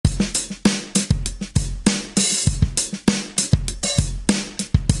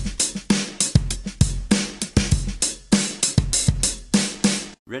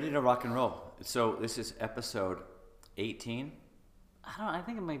Ready to rock and roll. So this is episode 18. I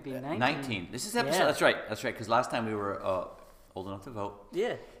think it might be 19. 19. This is episode. Yeah. That's right. That's right. Because last time we were old enough to vote,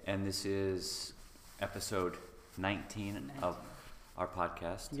 Yeah. and this is episode 19 of our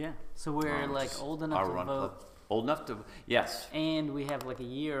podcast. Yeah. So we're old enough Our to Run vote, Club. Old enough to yes. and we have like a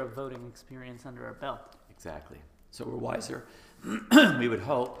year of voting experience under our belt. Exactly. So we're wiser. We would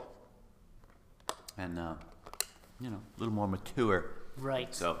hope, and a little more mature.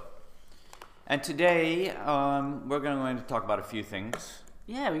 Right. So, and today we're going to talk about a few things.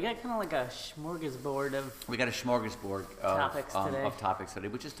 Yeah, we got kind of like a smorgasbord of. We got a smorgasbord of topics today,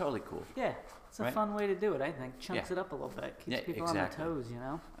 which is totally cool. Yeah, it's a Right? fun way to do it. I think chunks Yeah. it up a little bit, keeps Yeah, people exactly. on their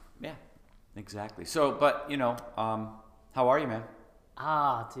toes. Yeah, exactly. So, but how are you, man?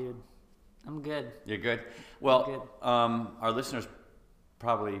 Dude, I'm good. You're good. Well, good. Our listeners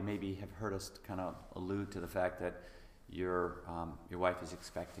probably maybe have heard us kind of allude to the fact that your wife is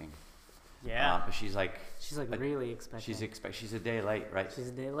expecting. Yeah. But she's really expecting. She's a day late, right? She's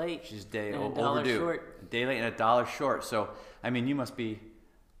a day late. She's a day and a dollar overdue. short. A day late and a dollar short. So, you must be.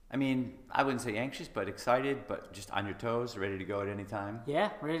 I wouldn't say anxious, but excited, but just on your toes, ready to go at any time.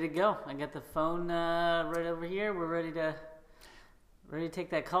 Yeah, ready to go. I got the phone right over here. We're ready to take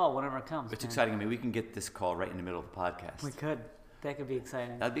that call whenever it comes. It's man. exciting. We can get this call right in the middle of the podcast. We could. That could be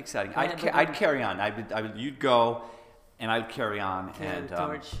exciting. That'd be exciting. Yeah, I'd carry on. You'd go, and I'd carry on, Carry and the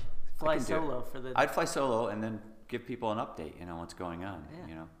torch. Fly can do it. solo for the. I'd fly solo and then give people an update. What's going on.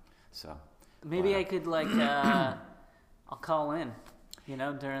 Yeah. So. Maybe I could I'll call in.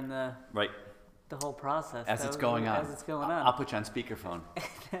 During the whole process As it's going on. As it's going on. I'll put you on speakerphone.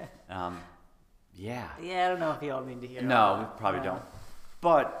 Yeah. Yeah, I don't know if you all need to hear. No, all we that. probably don't.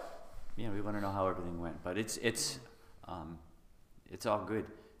 But we want to know how everything went. But it's all good.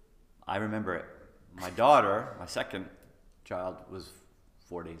 I remember it. My daughter, my second child, was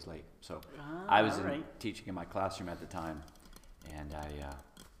 4 days late. So I was teaching in my classroom at the time, and I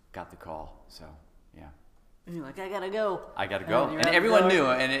got the call. So yeah. And you're like, I gotta go. I gotta go, you're and out everyone the knew.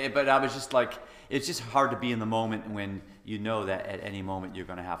 door. But I was just like, it's just hard to be in the moment when you know that at any moment you're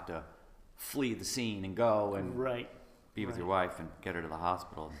gonna have to flee the scene and go and Right. be with your wife and get her to the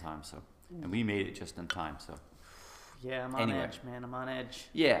hospital in time. So, and we made it just in time. So, Yeah, I'm on Anyway. edge, man. I'm on edge.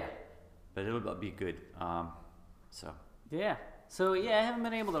 yeah, but it'll be good. So, Yeah. So yeah, I haven't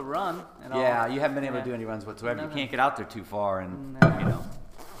been able to run at all. yeah, you haven't been able Yeah. to do any runs whatsoever. You Nothing. can't get out there too far, and No.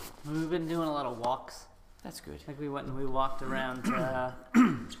 We've been doing a lot of walks. that's good. Like we went and we walked around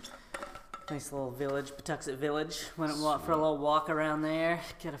nice little village, Patuxent Village. Went and walked for a little walk around there.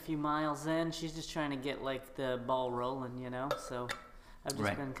 Got a few miles in. She's just trying to get the ball rolling, So I've just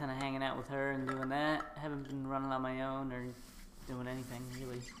Right. been kind of hanging out with her and doing that. Haven't been running on my own or doing anything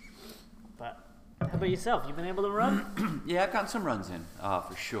really. But how about yourself? You been able to run? Yeah, I've gotten some runs in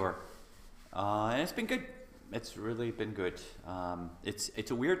for sure, and it's been good. It's really been good.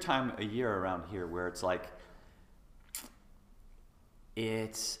 It's a weird time of year around here where it's like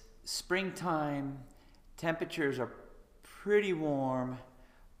it's springtime, temperatures are pretty warm,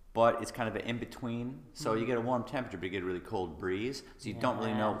 but it's kind of an in between. So you get a warm temperature, but you get a really cold breeze. So you don't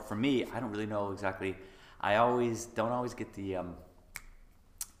really know. Yeah. For me, I don't really know exactly. I don't always get the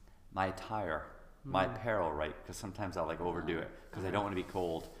my attire, my apparel right, because sometimes I'll overdo it because I don't want to be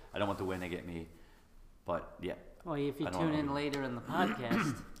cold. I don't want the wind to get me. But yeah. Well, if you I don't tune know. in later in the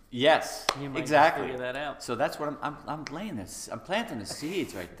podcast, Yes. you might exactly. figure that out. So that's what I'm laying this. I'm planting the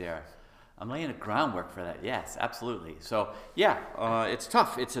seeds right there. I'm laying the groundwork for that. Yes, absolutely. So yeah, it's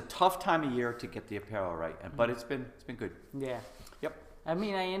tough. It's a tough time of year to get the apparel right, but it's been good. Yeah. Yep. I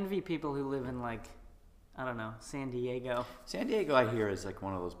mean, I envy people who live in I don't know, San Diego. San Diego, I hear, is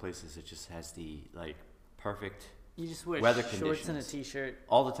one of those places that just has the perfect You just wear weather shorts and a conditions. t-shirt.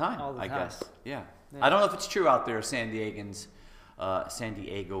 all the time. All the I time. guess. Yeah. Yeah. I don't know if it's true out there, San Diegans, but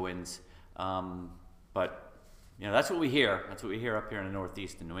that's what we hear. That's what we hear up here in the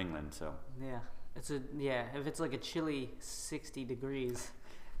Northeast in New England. So. Yeah. If it's a chilly 60 degrees,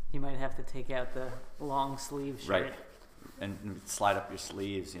 you might have to take out the long sleeve shirt. Right. And slide up your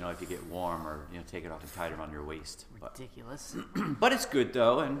sleeves, if you get warm, or take it off and tie it around your waist. Ridiculous. But it's good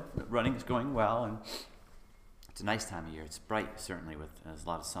though, and running is going well, and it's a nice time of year. It's bright, certainly, there's a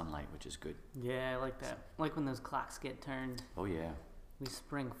lot of sunlight, which is good. Yeah, I like that. Like when those clocks get turned, Oh yeah. we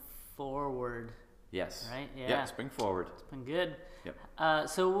spring forward. Yes. Right? Yeah. Yeah. Spring forward. It's been good. Yep.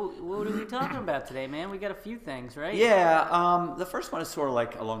 So what are we talking about today, man? We got a few things, right? Yeah. The first one is sort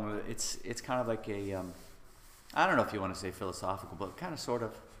of along with it's kind of like a I don't know if you want to say philosophical, but kind of sort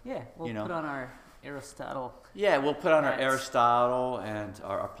of. Yeah, we'll put on our Aristotle. Yeah, we'll put on our Hats. Aristotle and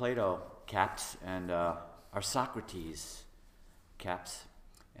our Plato caps and our Socrates caps.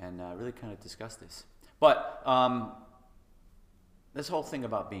 and really kind of discuss this. But this whole thing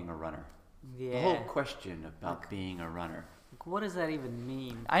about being a runner, Yeah. the whole question about being a runner. Like, what does that even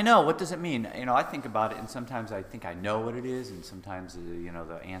mean? I know, what does it mean? You know, I think about it, and sometimes I think I know what it is, and sometimes you know,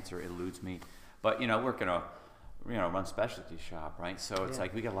 the answer eludes me. But you know, work in a run specialty shop, right? So it's Yeah.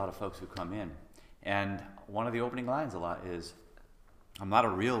 like we get a lot of folks who come in, and one of the opening lines a lot is, "I'm not a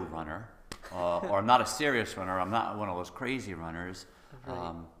real runner, or I'm not a serious runner. I'm not one of those crazy runners,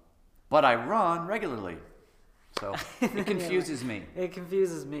 Right. but I run regularly." So it confuses me. It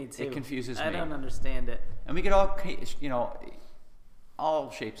confuses me too. It confuses I me. don't understand it. And we get all, you know,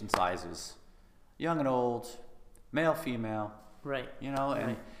 all shapes and sizes, young and old, male, female, Right. you know,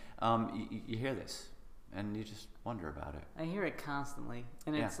 and Right. you hear this, and you just wonder about it. I hear it constantly,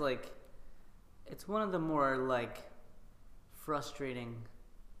 and Yeah. it's like, it's one of the more like frustrating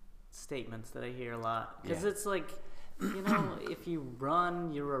statements that I hear a lot, because Yeah. it's like, you know, if you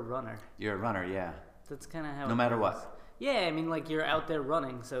run, you're a runner. You're a runner, yeah. That's kind of how. No it matter goes. what. Yeah, I mean, like you're out there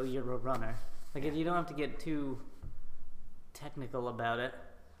running, so you're a runner. Like you don't have to get too technical about it.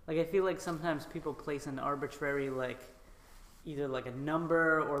 Like I feel like sometimes people place an arbitrary like either like a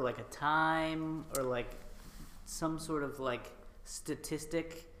number or like a time or like some sort of like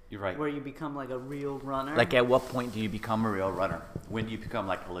statistic You're right. where you become like a real runner. Like, at what point do you become a real runner? When do you become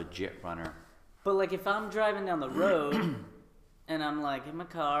like a legit runner? But like if I'm driving down the road and I'm like in my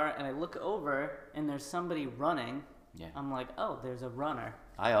car and I look over and there's somebody running, Yeah. I'm like, oh, there's a runner.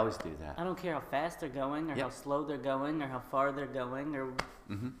 I always do that. I don't care how fast they're going or Yep. how slow they're going or how far they're going or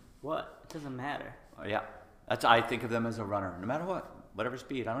Mm-hmm. what. It doesn't matter. Yeah. I think of them as a runner, no matter what, whatever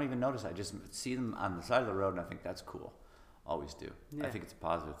speed. I don't even notice. I just see them on the side of the road, and I think that's cool. Always do. I Yeah. think it's a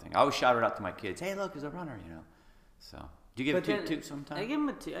positive thing. I always shout it out to my kids. Hey, look, there's a runner, you know. So, do you give But a then- toot sometimes? I give them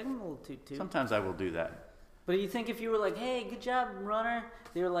a toot. I give them a little toot toot. Sometimes I will do that. But you think if you were like, hey, good job, runner,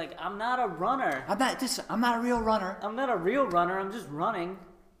 they were like, I'm not a runner. I'm not a real runner. I'm not a real runner. I'm just running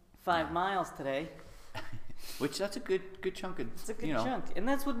 5 miles today. Which that's a good chunk of, It's a good you know. chunk. And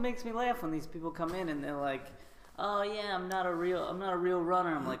that's what makes me laugh when these people come in and they're like, oh yeah, I'm not a real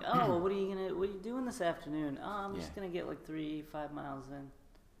runner. I'm like, oh, well, what are you doing this afternoon? Oh, I'm just Yeah. gonna get like 3-5 miles in.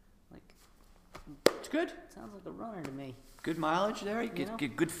 Like, It's good. sounds like a runner to me. Good mileage there. You know?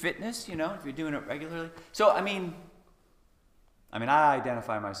 get good fitness, you know, if you're doing it regularly. So, I mean, I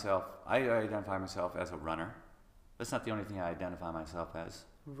identify myself as a runner. That's not the only thing I identify myself as.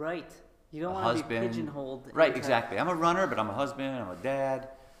 Right. You don't A want to be husband. pigeonholed. Right, into- exactly. I'm a runner, but I'm a husband, I'm a dad,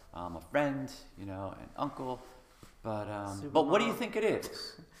 I'm a friend, you know, an uncle. But what do you Supermodel. think it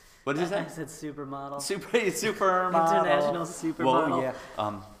is? What is I that? said supermodel Supermodel. International supermodel. Well,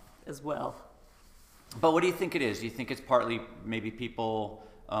 yeah. as well. But what do you think it is? Do you think it's partly maybe people,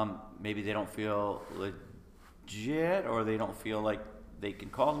 maybe they don't feel legit, or they don't feel like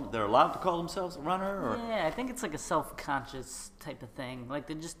they're allowed to call themselves a runner, or Yeah, I think it's like a self-conscious type of thing. Like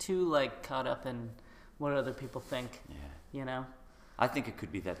they're just too like caught up in what other people think. yeah. You know. I think it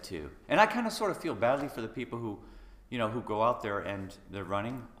could be that too. And I kind of sort of feel badly for the people who, you know, who go out there and they're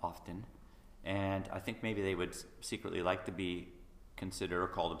running often, and I think maybe they would secretly like to be considered or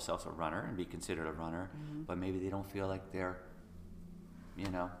call themselves a runner and be considered a runner, but maybe they don't feel like they're, you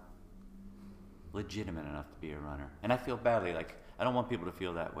know, legitimate enough to be a runner. And I feel badly, like I don't want people to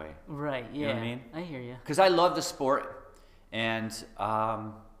feel that way. Right. Yeah. You know what I mean? I hear you. Because I love the sport, and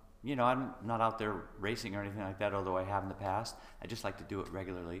you know, I'm not out there racing or anything like that, although I have in the past. I just like to do it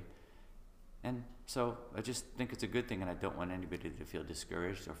regularly, and so I just think it's a good thing, and I don't want anybody to feel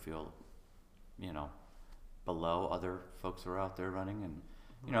discouraged or feel, you know, below other folks who are out there running, and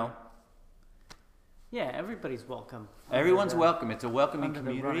you know, Yeah, everybody's welcome. everyone's Under the- welcome. It's a welcoming under the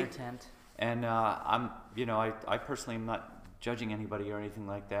community. runner tent. And you know, I personally am not judging anybody or anything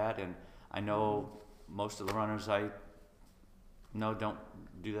like that. And I know most of the runners I know don't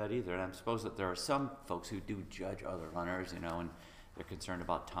do that either. And I suppose that there are some folks who do judge other runners, you know, and they're concerned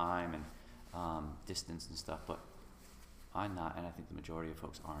about time and distance and stuff. But I'm not, and I think the majority of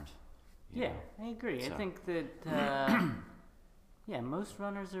folks aren't. you Yeah, know. I agree. So- I think that yeah, most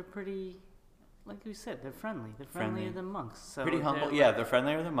runners are pretty, like we said, they're friendly. They're friendlier Friendly. than monks. So Pretty they're, humble. like, Yeah, they're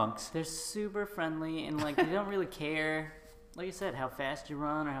friendlier than monks. They're super friendly and like they don't really care, like you said, how fast you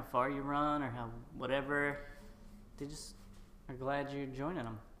run or how far you run or how whatever. They just are glad you're joining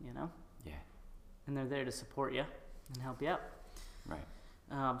them, you know, Yeah, and they're there to support you and help you out. right.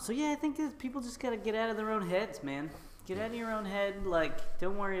 So yeah, I think that people just gotta get out of their own heads, man. Get out of your own head. Like,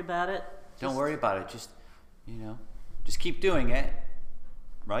 don't worry about it. Don't Just- worry about it. Just, you know, just keep doing it,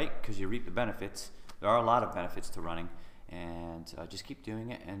 right? Because you reap the benefits. There are a lot of benefits to running, and just keep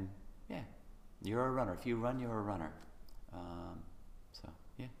doing it. And yeah, you're a runner. If you run, you're a runner. So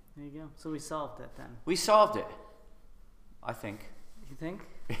yeah. There you go. So we solved it then. We solved it, I think. You think?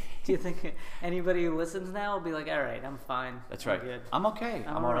 Do you think anybody who listens now will be like, all right, I'm fine. That's I'm right. good. I'm okay.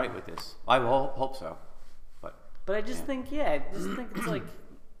 I'm I'm all right alright. with this. I will hope so. But I just Yeah. think, yeah, I just think it's like,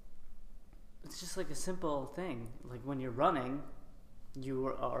 it's just like a simple thing. Like when you're running, you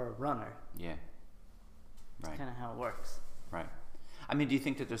are a runner. Yeah. That's Right. kind of how it works. Right. I mean, do you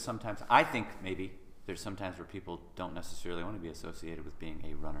think that there's sometimes, I think maybe there's sometimes where people don't necessarily want to be associated with being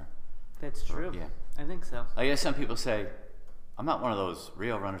a runner. That's Or- true. yeah. I think so. I guess some people say, I'm not one of those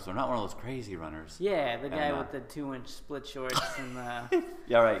real runners, or not one of those crazy runners. Yeah, the guy And, with the 2-inch split shorts and the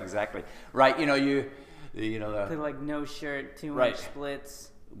Yeah, right, exactly. Right, you know, like no shirt, 2-inch Right.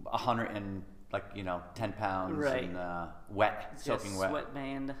 splits, 100 and 10 pounds Right. and wet, just soaking wet.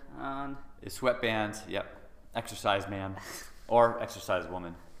 sweatband on. Sweatbands, yep. Exercise man or exercise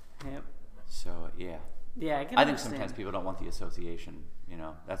woman. Yep. So, yeah. Yeah, I can I think understand. sometimes people don't want the association,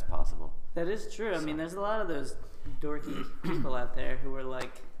 that's possible. That is true. I So- mean, there's a lot of those dorky people out there who are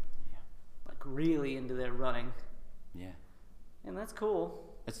like really into their running, Yeah. and that's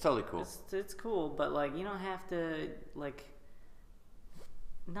cool. It's totally cool. It's cool, but like you don't have to like.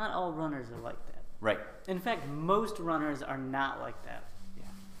 Not all runners are like that. Right. In fact, most runners are not like that. Yeah.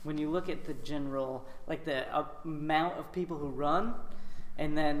 When you look at the general, like the amount of people who run,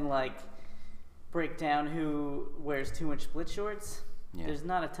 and then like break down who wears 2-inch split shorts, Yeah. there's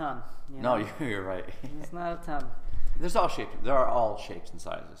not a ton. You No, know? you're right. There's not a ton. There are all shapes and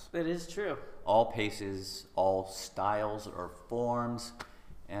sizes. That is true. All paces, all styles or forms,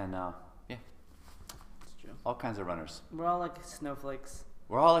 and yeah, It's true. all kinds of runners. We're all like snowflakes.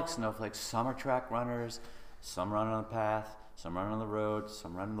 We're all like snowflakes. Some are track runners, some run on the path, some run on the road,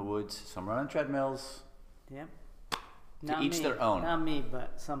 some run in the woods, some run on treadmills. Yep. To each me. their own. Not me,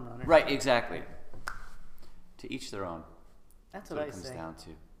 but some runners. Right, exactly. To each their own. That's That's what what I it comes say. down to.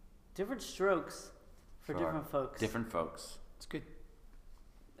 Different strokes for different folks. Different folks. It's good.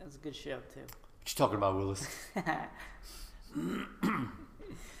 That's a good show too. What you talking about, Willis?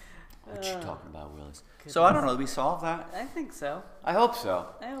 What you Uh, talking about, Willis? So I don't goodness. know. Did we solve that? I think so. I hope so.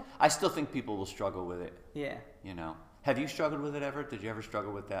 I hope. I still think people will struggle with it. Yeah. Have you struggled with it ever? Did you ever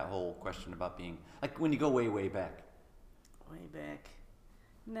struggle with that whole question about being like when you go way, way back? Way back.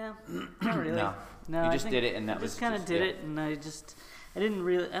 No, not really. No. No, You I just think did it and that I was just kind of just- did yeah. it, and I don't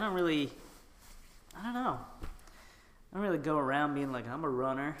really go around being like, I'm a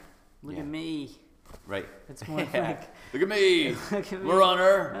runner. Look Yeah. at me. Right. It's more Yeah. like, Look at me. look at me. We're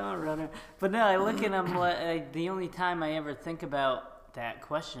runner. I'm a runner. But no, I look and I'm like, the only time I ever think about that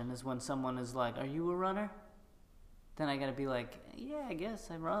question is when someone is like, are you a runner? Then I gotta be like, yeah, I guess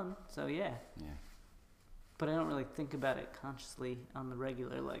I run. So yeah. Yeah. But I don't really think about it consciously on the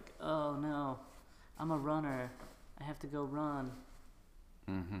regular, like, oh no, I'm a runner. I have to go run,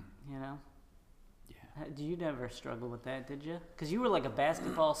 Mm-hmm. you know? Yeah. Do you never struggle with that, did you? Because you were like a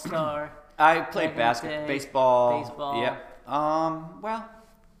basketball star. I played Back in the day, baseball. baseball. Yep. Well,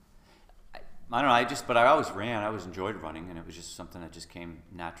 I don't know. But I always ran. I always enjoyed running, and it was just something that just came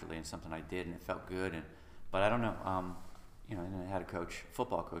naturally and something I did, and it felt good. But I don't know. And I had a coach,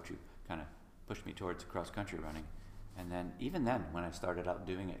 football coach, who kind of pushed me towards cross country running, and then even then, when I started out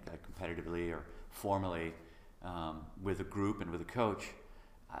doing it like competitively or formally with a group and with a coach,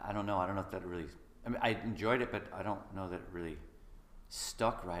 I don't know. I don't know if that really. I mean, I enjoyed it, but I don't know that it really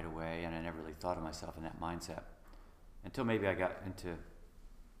stuck right away, and I never really thought of myself in that mindset until maybe I got into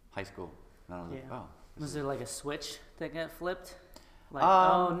high school. And I was like, Yeah. oh. this Was is- there like a switch that got flipped? Like,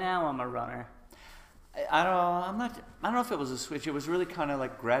 Um, oh, now I'm a runner. I don't know. I don't know if it was a switch. It was really kind of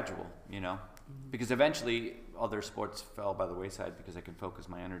like gradual, because eventually other sports fell by the wayside because I could focus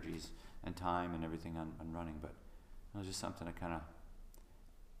my energies and time and everything on running. But it was just something I kind of,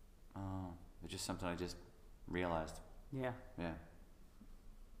 it was just something I just realized. Yeah. Yeah.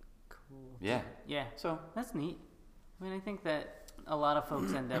 Cool. Yeah. Yeah. So That's neat. I mean, I think that a lot of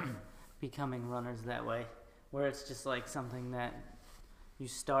folks end up becoming runners that way, where it's just like something that you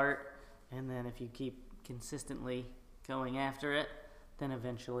start, and then if you keep consistently going after it, then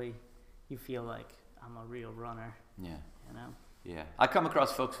eventually you feel like I'm a real runner, yeah. you know? Yeah, I come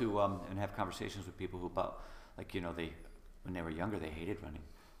across folks who and have conversations with people who about like they when they were younger they hated running.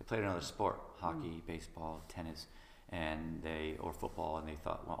 They played another sport, hockey, baseball, tennis, or football, and they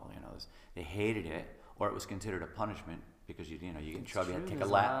thought, well, they hated it, or it was considered a punishment because you get in trouble, you had to true, take a there's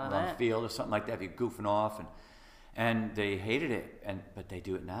a lap lot of around the that. field or something like that if you're goofing off, and they hated it, but they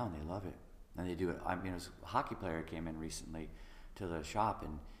do it now and they love it, and they do it. I mean, a hockey player came in recently to the shop,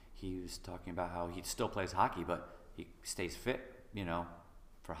 and he was talking about how he still plays hockey, but he stays fit,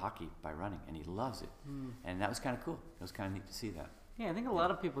 for hockey by running, and he loves it. And that was kind of cool. It was kind of neat to see that. Yeah, I think a lot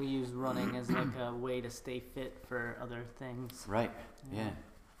of people use running as like a way to stay fit for other things. Right. Yeah. Yeah.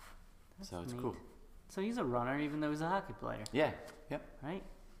 That's So it's neat. cool. So he's a runner, even though he's a hockey player, Yeah. Yep. right?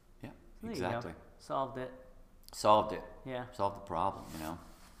 Yeah. There you Exactly. go. Solved it. Solved it. Yeah. Solved the problem. You know.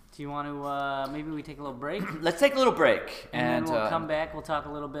 Do you want to? Maybe we take a little break, Let's take a little break, and then we'll come back. We'll talk a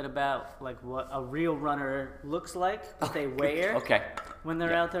little bit about like what a real runner looks like, what they wear Okay. when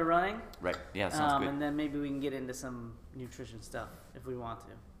they're Yeah. out there running. Right. Yeah. Sounds good. And then maybe we can get into some nutrition stuff if we want to.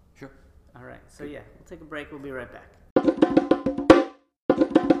 Sure. All right. So Good. yeah, we'll take a break. We'll be right back.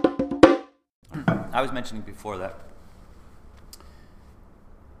 I was mentioning before that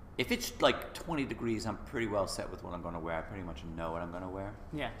if it's like 20 degrees, I'm pretty well set with what I'm going to wear. I pretty much know what I'm going to wear.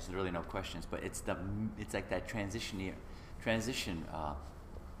 Yeah. So there's really no questions. But it's like that transition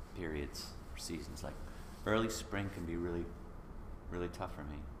periods or seasons. Like early spring can be really, really tough for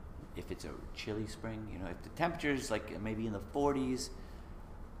me. If it's a chilly spring, you know, if the temperature is like maybe in the 40s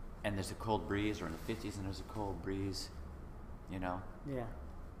and there's a cold breeze, or in the 50s and there's a cold breeze, you know. Yeah.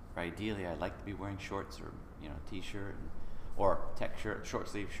 Ideally, I'd like to be wearing shorts or, you know, t-shirt or tech shirt, short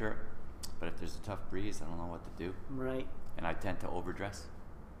sleeve shirt. But if there's a tough breeze, I don't know what to do, Right. and I tend to overdress.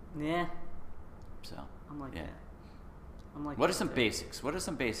 Yeah. So, I'm like yeah. that. I'm like What are that some too. basics? What are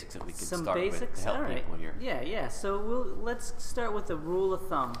some basics that we could Some start basics. with to help All right. people here? Yeah. So let's start with a rule of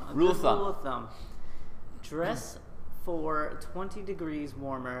thumb. A Rule good of thumb. Rule of thumb. Dress for 20 degrees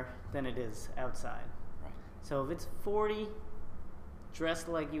warmer than it is outside. Right. So if it's 40, dress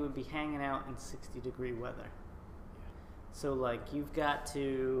like you would be hanging out in 60-degree weather. So like you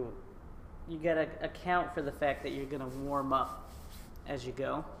gotta account for the fact that you're gonna warm up as you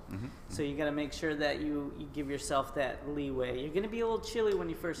go. Mm-hmm. So you gotta make sure that you give yourself that leeway. You're gonna be a little chilly when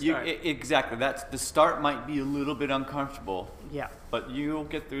you first start. Exactly. That's the start might be a little bit uncomfortable, Yeah, but you'll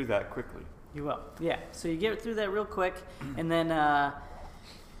get through that quickly. you will. Yeah. So you get through that real quick, and then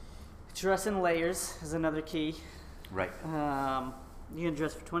dress in layers is another key. Right. You can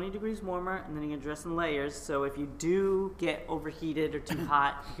dress for 20 degrees warmer, and then you can dress in layers. So if you do get overheated or too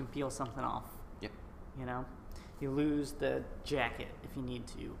hot, you can peel something off. Yep. You know, you lose the jacket if you need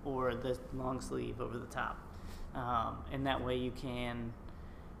to, or the long sleeve over the top, and that way you can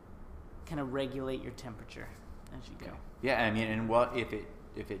kind of regulate your temperature as you go. Yeah, I mean, and what if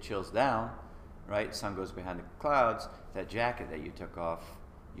it chills down, right? Sun goes behind the clouds. That jacket that you took off,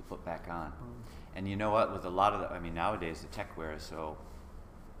 you put back on. And you know what? With a lot of nowadays the tech wear is so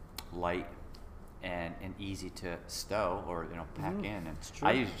light and easy to stow or pack in. And true.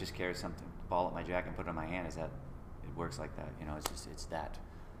 I usually just carry something, ball up my jacket, and put it in my hand. It works like that. It's that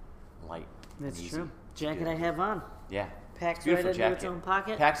light. That's and easy. true. It's Jacket I beautiful. have on. Yeah. Packs It's a beautiful right into its jacket. own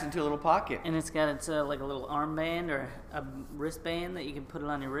pocket. Packs into a little pocket. And it's got like a little armband or a wristband that you can put it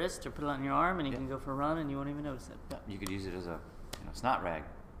on your wrist or put it on your arm, and you Yeah. can go for a run and you won't even notice it. Yeah, you could use it as a snot rag.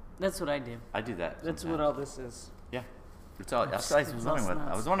 That's what I do. I do that. That's sometimes. what all this is. Yeah. It's all. It's- I was it's all wondering what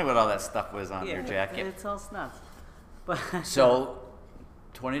snots. I was wondering what all that stuff was on your jacket. It's all snuts. But So,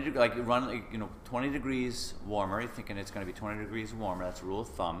 20 degrees warmer. You're thinking it's going to be 20 degrees warmer. That's a rule of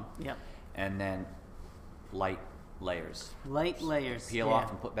thumb. Yep. And then light layers. Light layers. Peel yeah.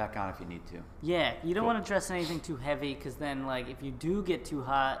 off and put back on if you need to. Yeah, you don't Cool. want to dress anything too heavy because then, like, if you do get too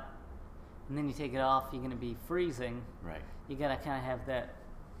hot and then you take it off, you're gonna be freezing. Right. You gotta kind of have that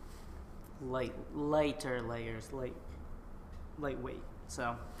lighter layers, lightweight.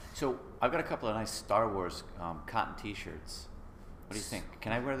 So So I've got a couple of nice Star Wars cotton T-shirts. What do you think?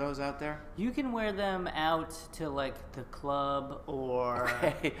 Can I wear those out there? you can wear them out to like the club or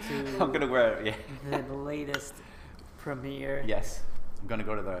Okay. to I'm gonna wear it. Yeah. the latest premiere. Yes. I'm gonna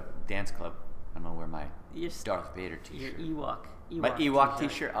go to the dance club. I'm gonna wear my Your, Darth Vader your T-shirt. Ewok. My Ewok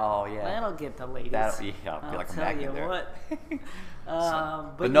T-shirt. Oh yeah. That'll get the ladies. I'll feel I'll like I'm tell back you in there. what.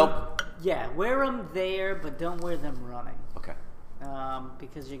 But you- nope. Yeah, wear them there, but don't wear them running. Okay.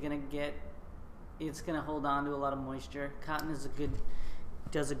 Because you're gonna it's gonna hold on to a lot of moisture. Cotton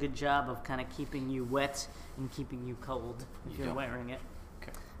does a good job of kind of keeping you wet and keeping you cold if You you're don't. wearing it.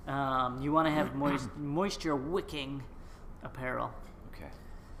 Okay. You want to have moisture wicking apparel, Okay.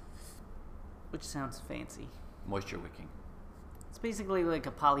 which sounds fancy. Moisture wicking. It's basically like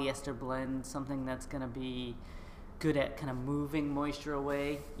a polyester blend, something that's gonna be good at kind of moving moisture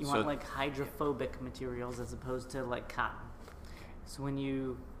away. You want So- like hydrophobic materials as opposed to like cotton. So when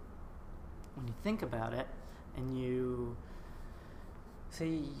you think about it, and you say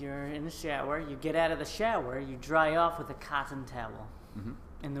you're in the shower, you get out of the shower, you dry off with a cotton towel, Mm-hmm.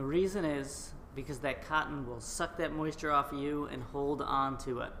 and the reason is because that cotton will suck that moisture off of you and hold on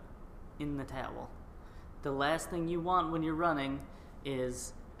to it in the towel. The last thing you want when you're running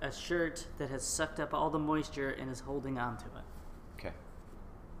is a shirt that has sucked up all the moisture and is holding on to it. Okay.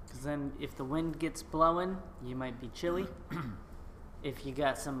 Because then if the wind gets blowing, you might be chilly. If you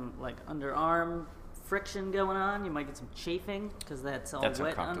got some like underarm friction going on, you might get some chafing because that's all That's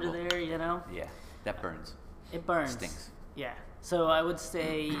wet under uncomfortable. there, you know? Yeah, that burns. It burns. Stinks. Yeah. So I would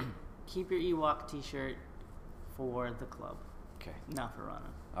say keep your Ewok t-shirt for the club, Okay. not for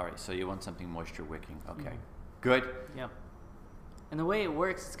running. All right. So you want something moisture wicking. Okay. Mhm. Good. Yep. And the way it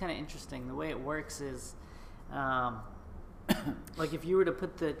works, it's kind of interesting. The way it works is, like if you were to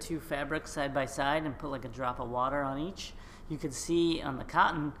put the two fabrics side by side and put like a drop of water on each, you could see on the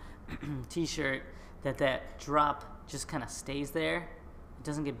cotton t-shirt that drop just kind of stays there. It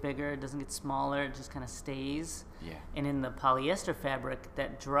doesn't get bigger, it doesn't get smaller, it just kind of stays. Yeah. And in the polyester fabric,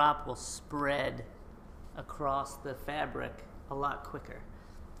 that drop will spread across the fabric a lot quicker.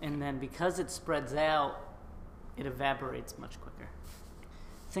 And then because it spreads out, it evaporates much quicker.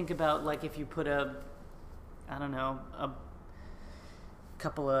 Think about like if you put a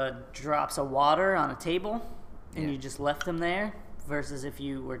couple of drops of water on a table and Yeah. you just left them there versus if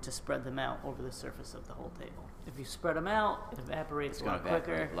you were to spread them out over the surface of the whole table. If you spread them out, it evaporates It's a gonna lot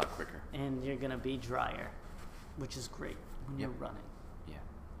quicker evaporate a lot quicker. and you're going to be drier, which is great when Yep. you're running. Yeah.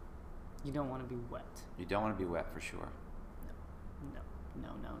 You don't want to be wet. You don't want to be wet for sure. No.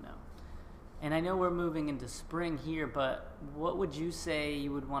 And I know we're moving into spring here, but what would you say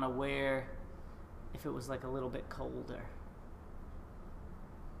you would want to wear if it was like a little bit colder?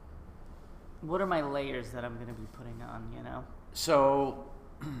 What are my layers that I'm going to be putting on, you know? So,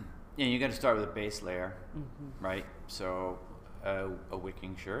 yeah, you got to start with a base layer, Mm-hmm. right? So, a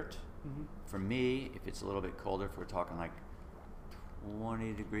wicking shirt. Mm-hmm. For me, if it's a little bit colder, if we're talking like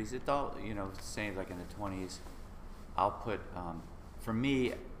 20 degrees, it's all, say like in the 20s, I'll put, for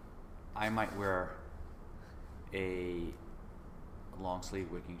me, I might wear a long sleeve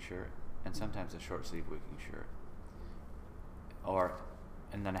wicking shirt and sometimes a short sleeve wicking shirt.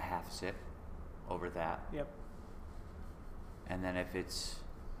 And then a half zip over that. Yep. And then if it's,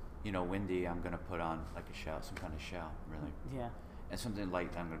 windy, I'm going to put on like a shell, some kind of shell, really. Yeah. And something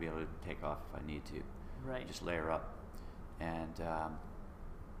light that I'm going to be able to take off if I need to. Right. Just layer up. And,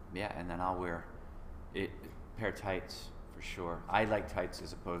 and then I'll wear a pair of tights for sure. I like tights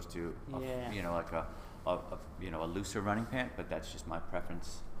as opposed to, Yeah. like a looser running pant, but that's just my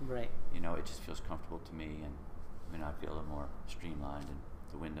preference. Right. It just feels comfortable to me, and I feel a little more streamlined, and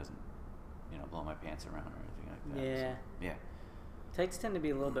the wind doesn't, blow my pants around or anything like that. Yeah. So, yeah. Tights tend to be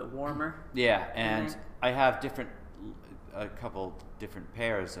a little bit warmer. Yeah, and Mhm. I have a couple different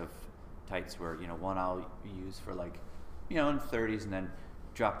pairs of tights where, one I'll use for like, in the 30s and then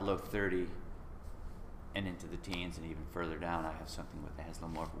drop below 30 and into the teens and even further down. I have something that has a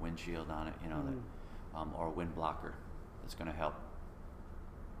little more of a windshield on it, or a wind blocker that's going to help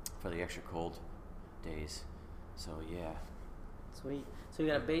for the extra cold days. So yeah. Sweet. So you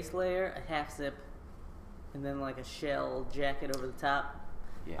got a base layer, a half zip, and then like a shell jacket over the top.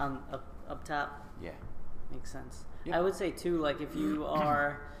 Yeah. Up top. Yeah. Makes sense. Yep. I would say too, like if you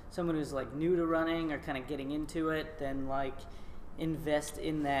are someone who's like new to running or kind of getting into it, then like invest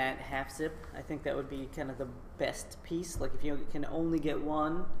in that half zip. I think that would be kind of the best piece. Like if you can only get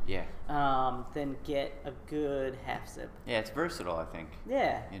one, Yeah. then get a good half zip. Yeah, it's versatile, I think.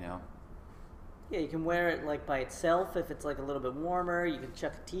 Yeah. You Yeah, you can wear it like by itself if it's like a little bit warmer. You can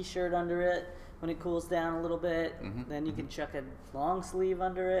chuck a t-shirt under it when it cools down a little bit. Mhm, Then you can chuck a long sleeve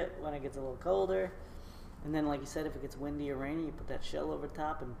under it when it gets a little colder. And then, like you said, if it gets windy or rainy, you put that shell over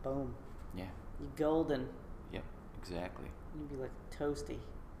top and boom, Yeah. you golden. Yep. Exactly. You'd be like toasty.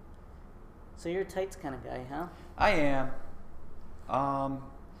 So you're a tights kind of guy, huh? I am,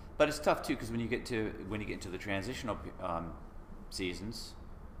 but it's tough too because when you get into the transitional seasons,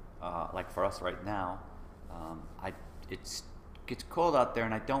 like for us right now, it gets cold out there,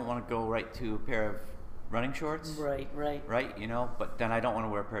 and I don't want to go right to a pair of running shorts, Right. right? But then I don't want to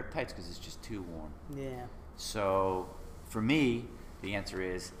wear a pair of tights because it's just too warm. Yeah. So for me, the answer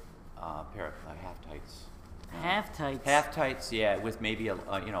is a pair of half tights. Half tights. Half tights, yeah, with maybe a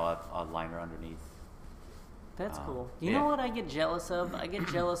liner underneath. That's cool. You yeah. know what I get jealous of? I get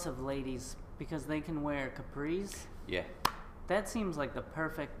jealous of ladies because they can wear capris. Yeah, That seems like the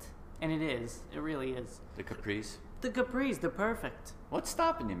perfect, and it is. It really is. the capris. The capris, they're perfect. What's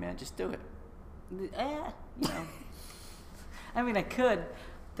stopping you, man? Just do it. You know. I mean, I could.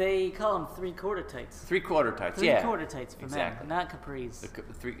 They call them 3/4 tights. 3/4 tights. Yeah. 3/4 tights for Exactly. men, not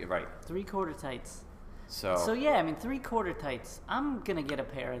capris. Right. 3/4 tights. So. So yeah, I mean 3/4 tights. I'm gonna get a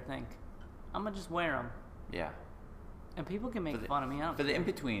pair. I think. I'm gonna just wear them, Yeah. and people can make For the- fun of me. I don't For the care. in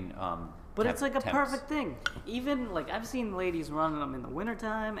between. But it's like a temps. perfect thing. Even like I've seen ladies running them in the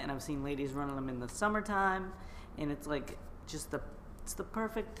wintertime, and I've seen ladies running them in the summertime, and it's like just the It's the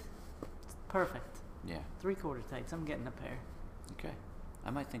perfect. It's perfect. Yeah. 3/4 tights. I'm getting a pair. Okay. I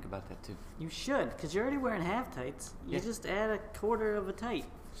might think about that too. You should, because you're already wearing half tights. You Yeah. just add a 1/4 of a tight.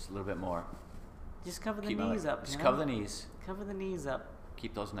 Just a little bit more. Just cover the Keep my knees leg- up. Just you cover know? the knees. Cover the knees up.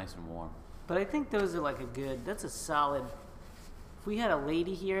 Keep those nice and warm. But I think those are like a good. That's a solid. If we had a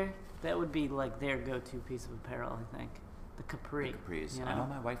lady here, that would be like their go-to piece of apparel. I think the capri. The capris. You I know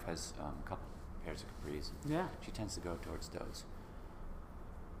know? my wife has a couple pairs of capris. Yeah, She tends to go towards those.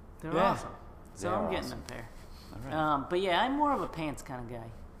 they're Yeah, awesome. So they I'm are getting awesome. a pair. All right. But yeah, I'm more of a pants kind of guy.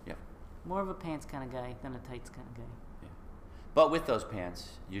 Yeah. More of a pants kind of guy than a tights kind of guy. Yeah. But with those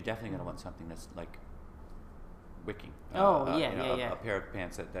pants, you're definitely going to want something that's like wicking. Oh, yeah, you know, yeah, a, yeah. a pair of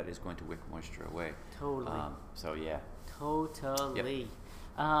pants that is going to wick moisture away. Totally. So yeah. Totally.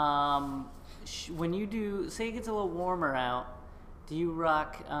 When you do, say it gets a little warmer out, do you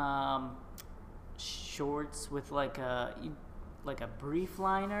rock shorts with like a brief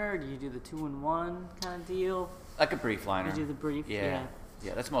liner, or do you do the 2-in-1 kind of deal? Like a brief liner. You do the brief, Yeah.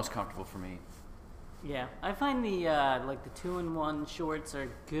 Yeah, that's most comfortable for me. Yeah, I find the like the 2-in-1 shorts are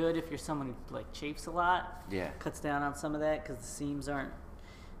good if you're someone who like chafes a lot. Yeah. Cuts down on some of that because the seams aren't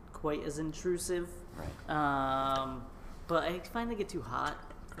quite as intrusive. Right. But I find they get too hot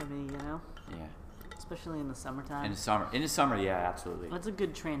for me, you know, Yeah. especially in the summertime. In the summer, yeah, absolutely. That's a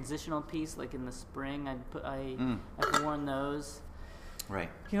good transitional piece. Like in the spring, Mm. I've worn those. Right.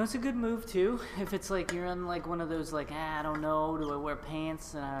 You know, it's a good move too. If it's like you're on like one of those like I don't know, do I wear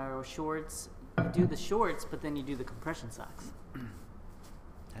pants or shorts? You do the shorts, but then you do the compression socks.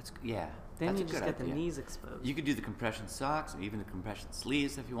 Yeah. Then that's you a just good get the idea. knees exposed. You could do the compression socks, or even the compression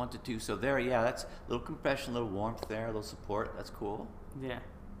sleeves if you wanted to. So there, yeah, that's a little compression, a little warmth there, a little support. That's cool. Yeah,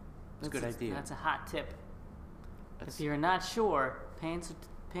 That's a good idea. That's a hot tip. That's, If you're not sure, pants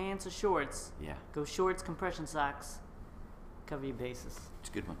or shorts, yeah, go shorts, compression socks, cover your bases. it's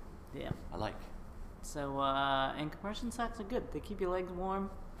a good one. Yeah. I like. So and compression socks are good. They keep your legs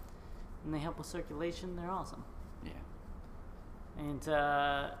warm, and they help with circulation. They're awesome. Yeah. And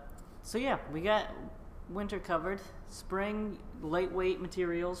so yeah, we got winter covered. Spring, lightweight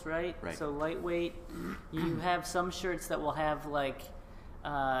materials, right? Right. So lightweight. You have some shirts that will have like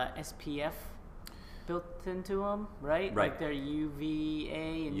SPF built into them, right? Right. Like they're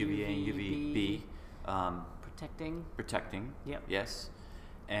UVA and UVA and UVB. Protecting. Yep. Yes.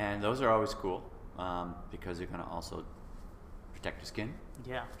 And those are always cool because they're going to also protect your skin,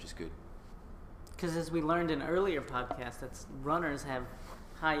 Yeah. which is good. Because as we learned in earlier podcasts, that's runners have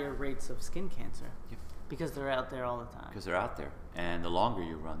higher rates of skin cancer Yep. because they're out there all the time. Because they're out there, and the longer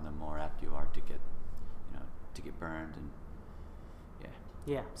you run, the more apt you are to get, burned, and yeah.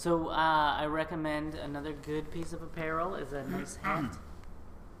 Yeah. So I recommend another good piece of apparel is a nice hat.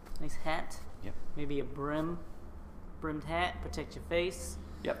 Nice hat. Yep. Maybe a brimmed hat, protect your face.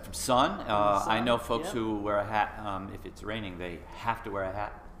 Yep. From sun, sun, I know folks yep. who wear a hat. If it's raining, they have to wear a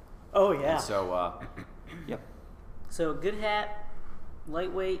hat. Oh And so, yep. So good hat,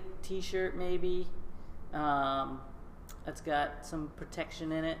 lightweight T-shirt maybe. That's got some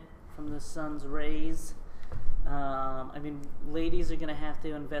protection in it from the sun's rays. I mean, ladies are gonna have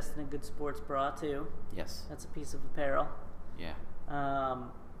to invest in a good sports bra too. Yes. That's a piece of apparel. Yeah.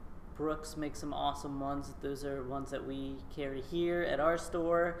 Brooks makes some awesome ones. Those are ones that we carry here at our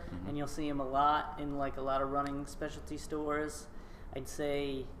store, Mhm. and you'll see them a lot in like a lot of running specialty stores. I'd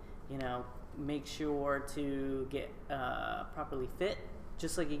say, make sure to get properly fit,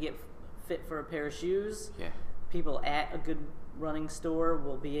 just like you get fit for a pair of shoes. Yeah. People at a good running store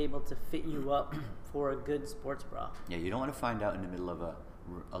will be able to fit you up for a good sports bra. Yeah. You don't want to find out in the middle of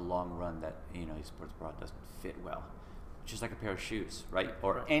a long run that your sports bra doesn't fit well. Just like a pair of shoes, right?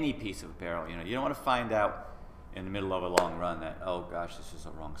 Or Right. any piece of apparel. You don't want to find out in the middle of a long run that, oh gosh, this is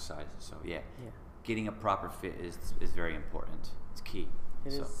the wrong size. So yeah, getting a proper fit is very important. It's key.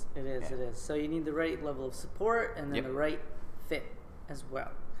 It is. yeah. So you need the right level of support and then Yep. the right fit as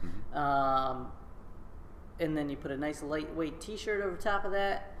well. Mhm. And then you put a nice lightweight T-shirt over top of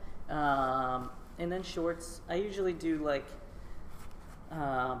that, and then shorts. I usually do like,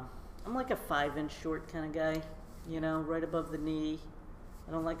 I'm like a 5-inch short kind of guy, right above the knee.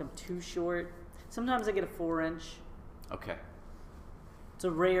 I don't like them too short. Sometimes I get a 4-inch. Okay. It's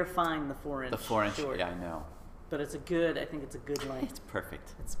a rare find, the 4-inch. The 4-inch. short. Yeah, I know. But I think it's a good length. It's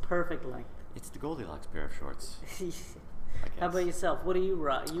perfect. It's perfect length. It's the Goldilocks pair of shorts. I guess. How about yourself? What do you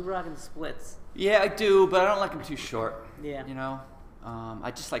rock? You rocking splits? Yeah, I do, but I don't like them too short. Yeah.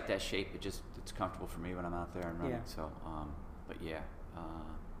 I just like that shape. It's comfortable for me when I'm out there and running. Yeah. So, but yeah,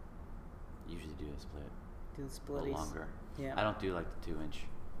 usually do a split. Do the A splitties. little longer. Yeah. I don't do like the 2-inch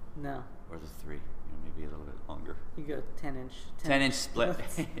No. or the 3. maybe a little bit longer. You go 10-inch. 10-inch split,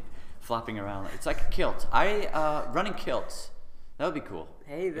 flopping around. It's like a kilt. Running kilts. That would be cool.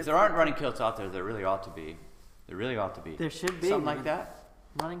 Hey, if there aren't running kilts out there, there really ought to be. There really ought to be. There should be something like that.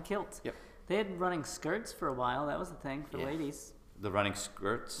 Running kilts. Yep. They had running skirts for a while. That was the thing for ladies. The running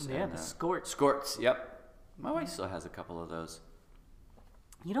skirts. Yeah, and, the skort. Skirts. Yep. My wife still has a couple of those.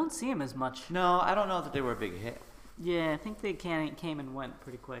 You don't see them as much. No, I don't know that they were a big hit. Yeah, I think they came and went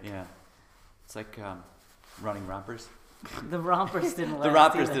pretty quick. Yeah. It's like running rompers. The rompers didn't last. The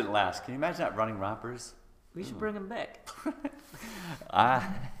rompers either. didn't last. Can you imagine that, running rompers? We should bring them back. I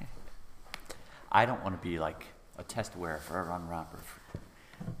don't want to be like a test wearer for a run romper.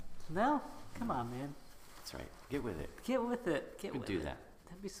 No, come on, man. That's right. Get with it. Get with it. Get with do it. that.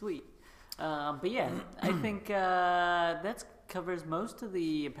 That'd be sweet. But yeah, I think that covers most of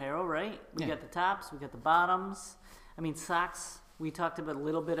the apparel, right? We got the tops, we got the bottoms. I mean, socks. We talked about a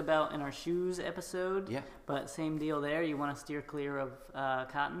little bit about in our shoes episode. Yeah. But same deal there. You want to steer clear of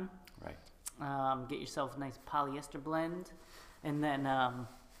cotton. Right. Get yourself a nice polyester blend, and then,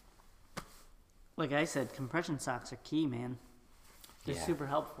 like I said, compression socks are key, man. They're super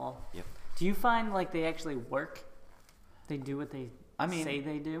helpful. Yep. Do you find like they actually work? They do what they say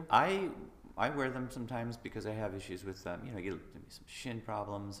they do? I wear them sometimes because I have issues with you get some shin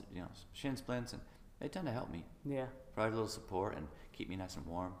problems, some shin splints, and they tend to help me. Yeah. Provide a little support and keep me nice and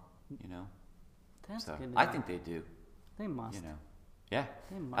warm, That's So good. I think they do. They must. Yeah.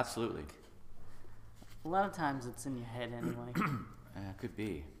 They must. Absolutely. A lot of times it's in your head anyway. Could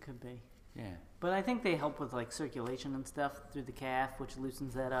be. Could be. Yeah. But I think they help with like circulation and stuff through the calf, which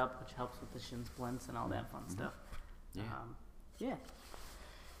loosens that up, which helps with the shin splints and all that fun stuff. Yeah. Yeah.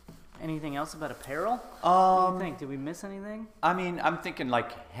 Anything else about apparel? What do you Um, think? Did we miss anything? I mean, I'm thinking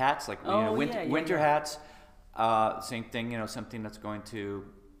like hats, like winter hats. Same thing, something that's going to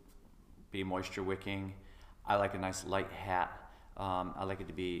be moisture wicking. I like a nice light hat. I like it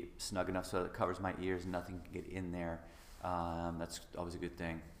to be snug enough so that it covers my ears and nothing can get in there. That's always a good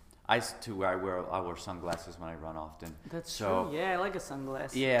thing. I wear sunglasses when I run often. That's so, true. Yeah, I like a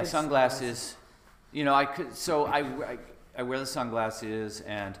sunglass. Yeah, Good sunglasses. I wear the sunglasses,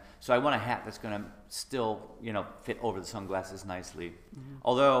 and so I want a hat that's going to still, fit over the sunglasses nicely. Mm-hmm.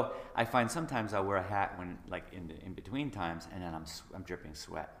 Although I find sometimes I wear a hat when, like, in between times, and then I'm dripping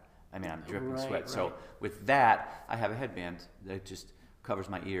sweat. I mean, I'm dripping sweat. Right. So with that, I have a headband that just covers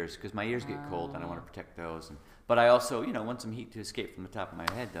my ears because my ears get cold, and I want to protect those. But I also, want some heat to escape from the top of my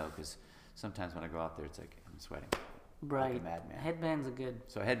head, though, because sometimes when I go out there, it's like I'm sweating. Right. Like a madman. Headbands are good.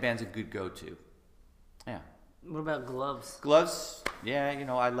 So a headband's a good go-to. Yeah. What about gloves? Gloves, yeah,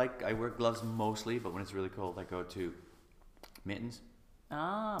 I wear gloves mostly, but when it's really cold, I go to mittens.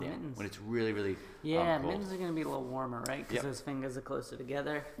 Ah, Yeah, mittens. when it's really, really Yeah, cold. mittens are going to be a little warmer, right? Because Yep. those fingers are closer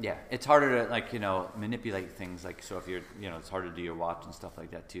together. Yeah, it's harder to manipulate things. Like, so if you're it's harder to do your watch and stuff like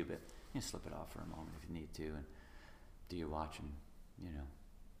that too. But slip it off for a moment if you need to, and do your watch, and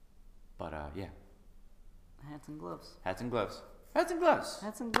But yeah, Hats and gloves. hats and gloves. Hats and gloves.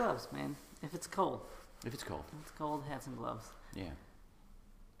 Hats and gloves, man. If it's cold. If it's cold. If it's cold, hats and gloves. Yeah.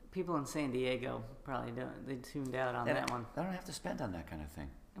 People in San Diego probably don't. They tuned out on that one. I don't have to spend on that kind of thing.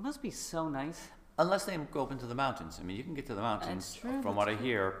 It must be so nice. Unless they go up into the mountains. I mean, you can get to the mountains, That's true, from that's what I true.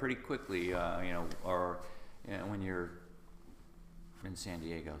 hear, pretty quickly, when you're in San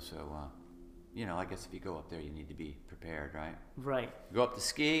Diego. So, I guess if you go up there, you need to be prepared, right? Right. You go up to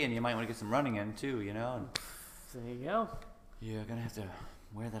ski, and you might want to get some running in, too, and There you go. you're going to have to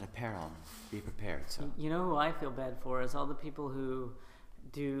wear that apparel and be prepared, so. You know who I feel bad for is all the people who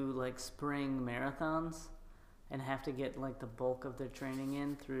do like spring marathons and have to get like the bulk of their training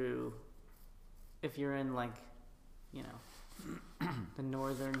in through, if you're in like, the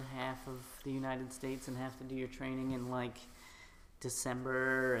northern half of the United States and have to do your training in like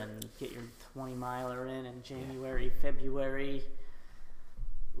December and get your 20-miler in January, February.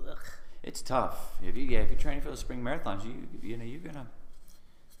 Ugh. It's tough. If you're training for the spring marathons, you're gonna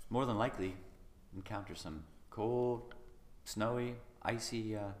more than likely encounter some cold, snowy,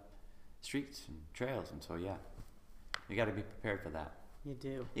 icy streets and trails, and so you got to be prepared for that. You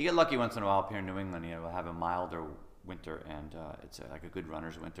do. You get lucky once in a while up here in New England. We'll have a milder winter, and it's like a good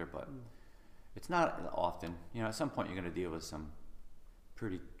runner's winter, but it's not often. At some point you're going to deal with some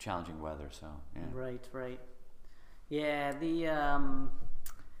pretty challenging weather. So Right. Yeah, the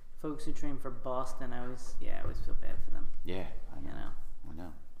folks who train for Boston, I always feel bad for them. Yeah, I You know,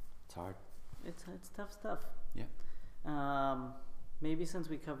 know. It's hard. it's tough stuff. Yeah. Maybe since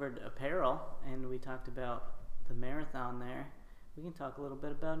we covered apparel and we talked about the marathon there, we can talk a little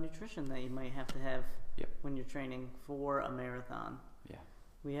bit about nutrition that you might have to have Yep. when you're training for a marathon. Yeah.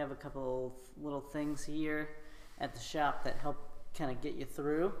 We have a couple little things here at the shop that help kind of get you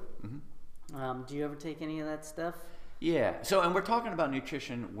through. Mm-hmm. Do you ever take any of that stuff? Yeah. So, and we're talking about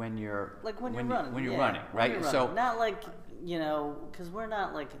nutrition when you're When you're running. When you're yeah, running, right? When you're So, running. Not like, because we're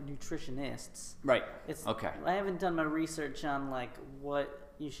not like nutritionists. right. It's Okay. I haven't done my research on like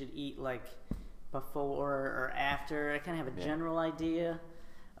what you should eat like before or after. I kind of have a general idea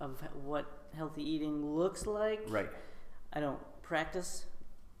of what healthy eating looks like. Right. I don't practice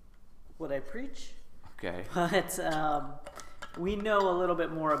what I preach, Okay. but we know a little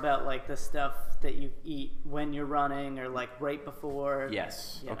bit more about like the stuff that you eat when you're running or like right before.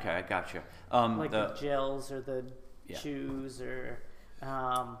 Yes. you know, Okay, I gotcha. like the gels or the Yeah. chews or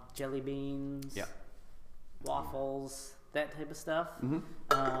jelly beans, Yeah. waffles, that type of stuff.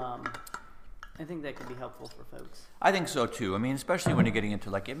 Mm-hmm. I think that could be helpful for folks. I think so too. I mean, especially when you're getting into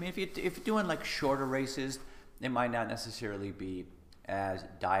like, I mean, if you're doing like shorter races, it might not necessarily be as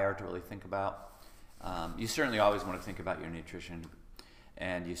dire to really think about. You certainly always want to think about your nutrition,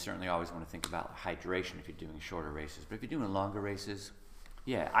 and you certainly always want to think about hydration if you're doing shorter races. But if you're doing longer races,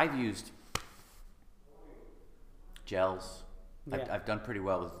 yeah, I've used gels. Yeah. I've done pretty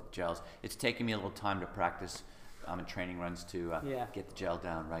well with gels. It's taken me a little time to practice in training runs to get the gel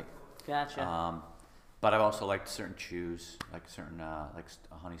down right. Gotcha. But I've also liked certain chews, like certain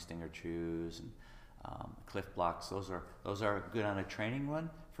honey stinger chews and Cliff Blocks. Those are good on a training run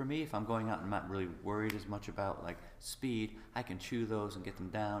for me. If I'm going out and I'm not really worried as much about like speed, I can chew those and get them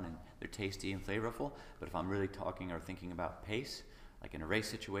down, and they're tasty and flavorful. But if I'm really talking or thinking about pace, like in a race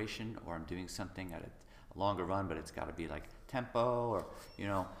situation, or I'm doing something at a longer run, but it's got to be like tempo, or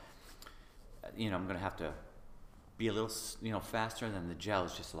I'm gonna have to be a little faster. Than the gel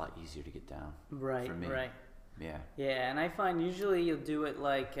is just a lot easier to get down. Right. For me. Right. Yeah. Yeah, and I find usually you'll do it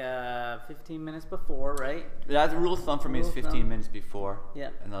like 15 minutes before, right? The rule of thumb for me is Rule of 15 thumb. minutes before. Yeah.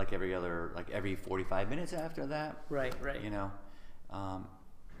 And then every 45 minutes after that. Right. Right.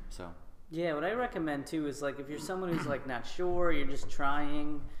 So. Yeah, what I recommend too is like if you're someone who's like not sure, you're just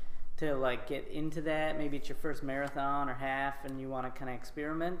trying to like get into that, maybe it's your first marathon or half and you want to kind of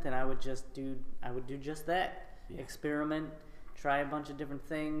experiment, then I would do just that. Yeah. Experiment, try a bunch of different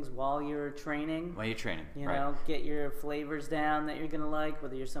things while you're training. While you're training, You right. know, get your flavors down that you're going to like,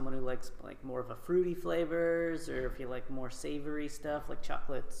 whether you're someone who likes like more of a fruity flavors or if you like more savory stuff like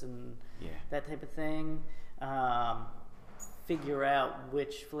chocolates and that type of thing. Figure out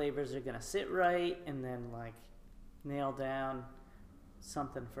which flavors are going to sit right and then like nail down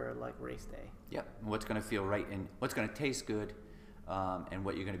something for like race day. Yep. What's going to feel right and what's going to taste good, and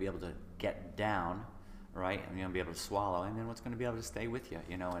what you're going to be able to get down, right? And you're going to be able to swallow, and then what's going to be able to stay with you,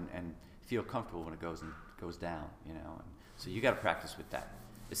 and feel comfortable when it goes down, And so you got to practice with that.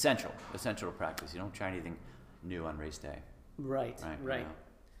 Essential to practice. You don't try anything new on race day. Right.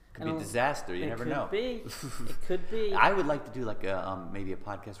 Could be a disaster. You never know. It could be. I would like to do like maybe a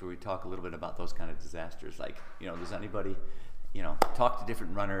podcast where we talk a little bit about those kind of disasters. Like, does anybody, talk to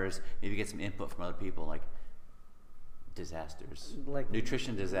different runners, maybe get some input from other people, like disasters, like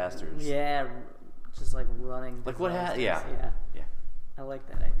nutrition disasters. Yeah, just like running. Like what disasters. Yeah. I like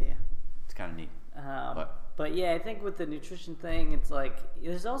that idea. It's kind of neat. But yeah, I think with the nutrition thing, it's like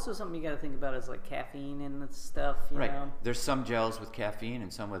there's also something you got to think about is like caffeine and that stuff. You know? There's some gels with caffeine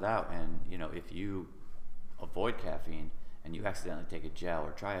and some without, and if you avoid caffeine and you accidentally take a gel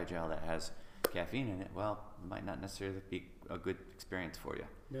or try a gel that has caffeine in it, well, it might not necessarily be a good experience for you.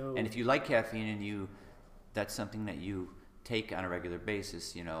 No. And if you like caffeine and that's something that you take on a regular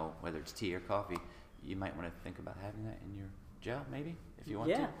basis, whether it's tea or coffee, you might want to think about having that in your gel, maybe, if you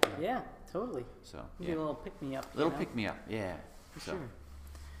want to. Yeah, totally. So, Maybe a little pick-me-up. pick-me-up, yeah. For So, sure.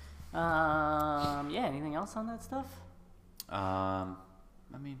 Anything else on that stuff? I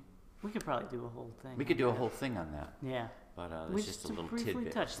mean, We could probably do a whole thing. we could do a whole thing on that, Yeah. but We it's just a little briefly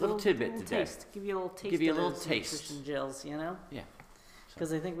tidbit. touched, Little tidbit little today. taste. Give you a little taste. Give you a of little those taste. nutrition gels, Yeah.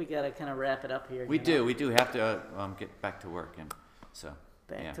 Because I think we gotta kind of wrap it up here. We do have to get back to work, and so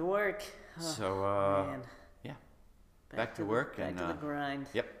Back to work. Oh, so man. yeah, back to work back and to the grind.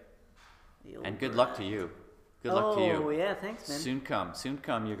 yep, The old and good luck to grind. you. Good luck to you. Oh yeah, thanks, man. Soon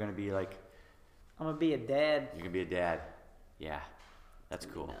come. You're gonna be like, I'm gonna be a dad. you're gonna be a dad. Yeah, that's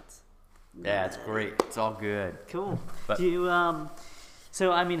cool. Nuts. Yeah, it's great. It's all good. Cool. But- Do you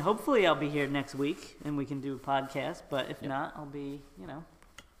So I mean, hopefully I'll be here next week and we can do a podcast. But if Yep. not, I'll be You know,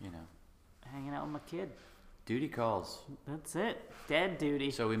 hanging out with my kid. duty calls. That's it. Dad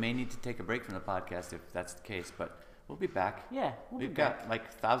duty. So we may need to take a break from the podcast if that's the case, but we'll be back. Yeah, we'll We've be got back.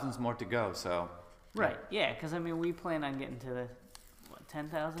 like thousands more to go. So Right. Yeah, because I mean, we plan on getting to the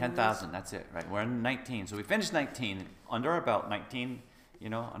 10,000. 10,000. That's it. Right. We're in 19. So we finished 19 under our belt. 19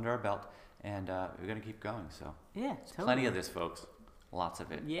 under our belt, and we're gonna keep going. So Yeah, there's totally. plenty of this, folks. Lots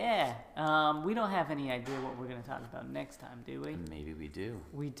of it. Yeah. We don't have any idea what we're gonna talk about next time, do we? Maybe we do,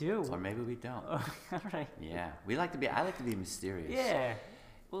 We do. or maybe we don't. All right. Yeah, I like to be mysterious. Yeah.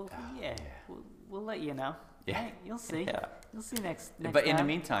 Well, yeah. yeah. We'll let you know. Yeah. Right? You'll see. Yeah. You'll see next But time. in the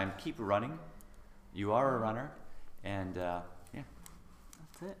meantime, keep running. You are a runner, and yeah,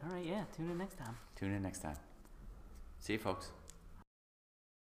 That's it. All right. Yeah. Tune in next time. tune in next time. See you, folks.